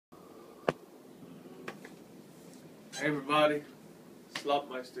Hey everybody,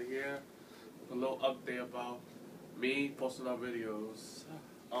 Slutmeister here with a little update about me posting our videos.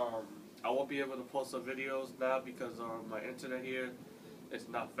 I won't be able to post our videos now because my internet here is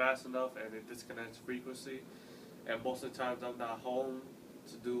not fast enough and it disconnects frequency. And most of the times I'm not home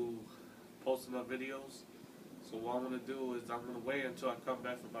to do posting our videos. So what I'm going to do is I'm going to wait until I come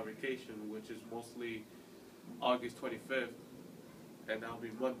back from my vacation, which is mostly August 25th. And that'll be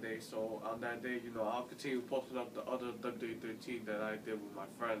Monday, so on that day, I'll continue posting up the other WWE13 that I did with my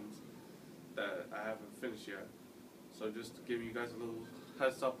friends that I haven't finished yet. So just to give you guys a little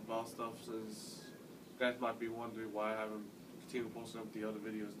heads up about stuff, since you guys might be wondering why I haven't continued posting up the other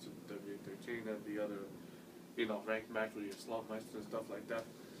videos to WWE13 and the other, ranked match with your Slutmeister and stuff like that.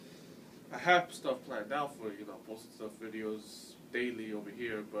 I have stuff planned out for, posting stuff videos daily over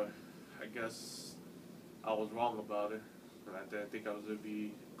here, but I guess I was wrong about it. And I didn't think I was going to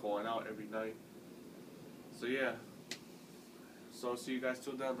be going out every night. So yeah. So see you guys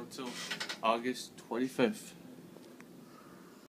till then until August 25th.